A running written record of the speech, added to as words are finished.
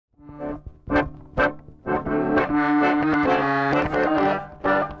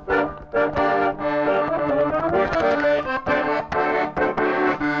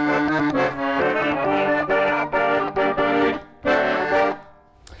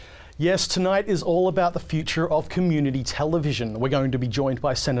Yes, tonight is all about the future of community television. We're going to be joined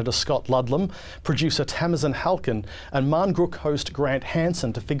by Senator Scott Ludlam, producer Tamazin Halligan, and Marngrook host Grant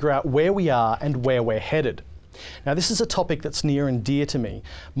Hansen to figure out where we are and where we're headed. Now, this is a topic that's near and dear to me.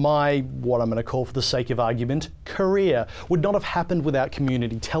 My, what I'm going to call for the sake of argument, career would not have happened without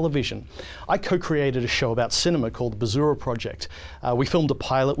community television. I co-created a show about cinema called the Bazura Project. We filmed a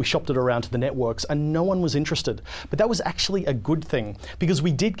pilot, we shopped it around to the networks, and no one was interested. But that was actually a good thing, because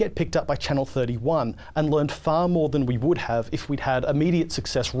we did get picked up by Channel 31 and learned far more than we would have if we'd had immediate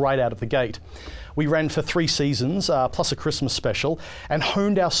success right out of the gate. We ran for 3 seasons, plus a Christmas special, and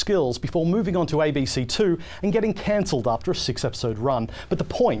honed our skills before moving on to ABC2 and getting cancelled after a 6-episode run. But the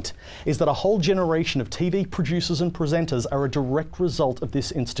point is that a whole generation of TV producers and presenters are a direct result of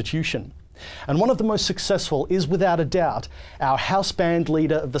this institution. And one of the most successful is, without a doubt, our house band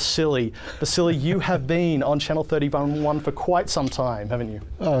leader, Vasili. Vasili, you have been on Channel 31 for quite some time, haven't you?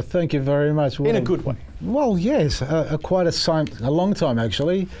 Oh, thank you very much. In a good way. Well, yes, quite a long time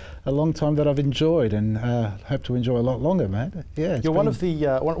actually. A long time that I've enjoyed and hope to enjoy a lot longer, mate. Yeah, you're one of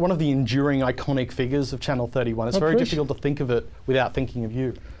the enduring, iconic figures of Channel 31. It's very difficult to think of it without thinking of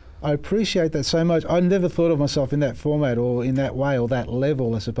you. I appreciate that so much. I never thought of myself in that format or in that way or that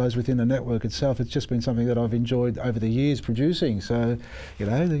level, I suppose, within the network itself. It's just been something that I've enjoyed over the years producing. So, you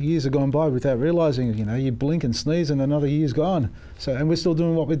know, the years have gone by without realising, you know, you blink and sneeze and another year's gone. So, and we're still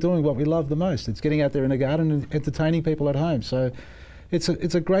doing what we're doing, what we love the most. It's getting out there in the garden and entertaining people at home. So, it's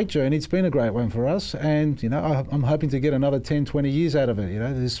a great journey. It's been a great one for us, and you know, I'm hoping to get another 10, 20 years out of it. You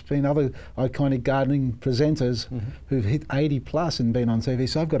know, there's been other iconic gardening presenters who've hit 80 plus and been on TV,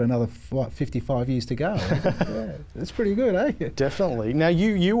 so I've got another 55 years to go. Yeah, it's pretty good, eh? Definitely. Now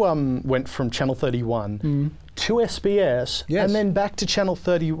you went from Channel 31 to SBS, yes, and then back to Channel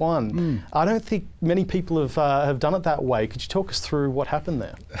 31. I don't think many people have done it that way. Could you talk us through what happened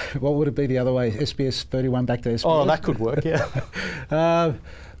there? What would it be the other way? SBS 31 back to SBS? Oh, that could work, yeah.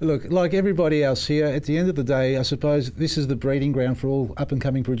 Look, like everybody else here, at the end of the day, I suppose this is the breeding ground for all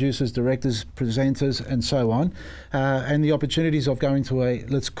up-and-coming producers, directors, presenters, and so on. And the opportunities of going to a,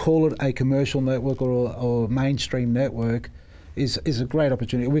 let's call it a commercial network or mainstream network, is a great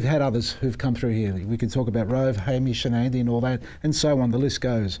opportunity. We've had others who've come through here. We could talk about Rove, Hamish and Andy and all that, and so on, the list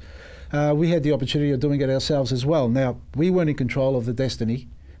goes. We had the opportunity of doing it ourselves as well. Now, we weren't in control of the destiny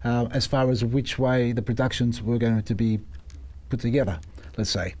as far as which way the productions were going to be put together, let's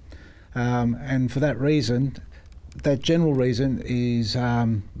say. And for that reason, that general reason is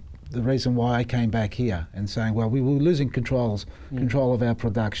the reason why I came back here and saying, well, we were losing control of our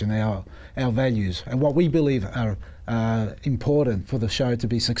production, our values, and what we believe are important for the show to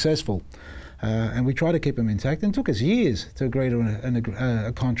be successful. And we try to keep them intact, and it took us years to agree to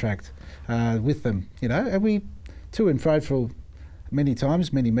a contract with them, you know, and we to and fro for many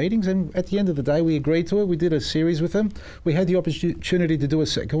times, many meetings, and at the end of the day we agreed to it. We did a series with them. We had the opportunity to do a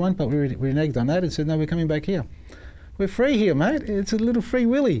second one, but we reneged on that and said, no, we're coming back here. We're free here, mate. It's a little free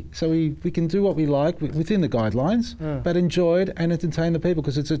willy. So we can do what we like within the guidelines, but enjoy it and entertain the people,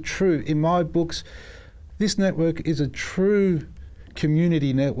 because it's a true, in my books, this network is a true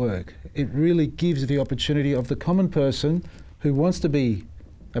community network. It really gives the opportunity of the common person who wants to be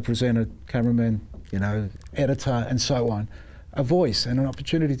a presenter, cameraman, you know, editor and so on, a voice and an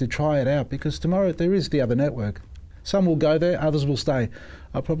opportunity to try it out, because tomorrow there is the other network. Some will go there, others will stay.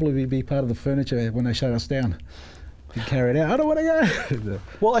 I'll probably be part of the furniture when they shut us down. And carry it out. I don't want to go.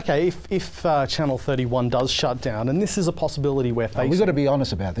 Well, okay, if Channel 31 does shut down, and this is a possibility we're facing. We've got to be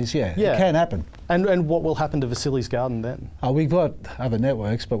honest about this, yeah. It can happen. And what will happen to Vasili's garden then? We've got other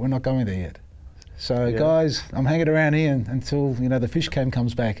networks, but we're not going there yet. So, guys, I'm hanging around here until, you know, the fish cam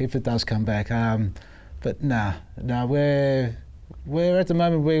comes back, if it does come back. But nah, we're at the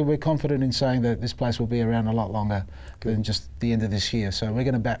moment, we're confident in saying that this place will be around a lot longer than just the end of this year. So we're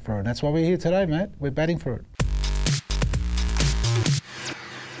going to bat for it. That's why we're here today, mate. We're batting for it.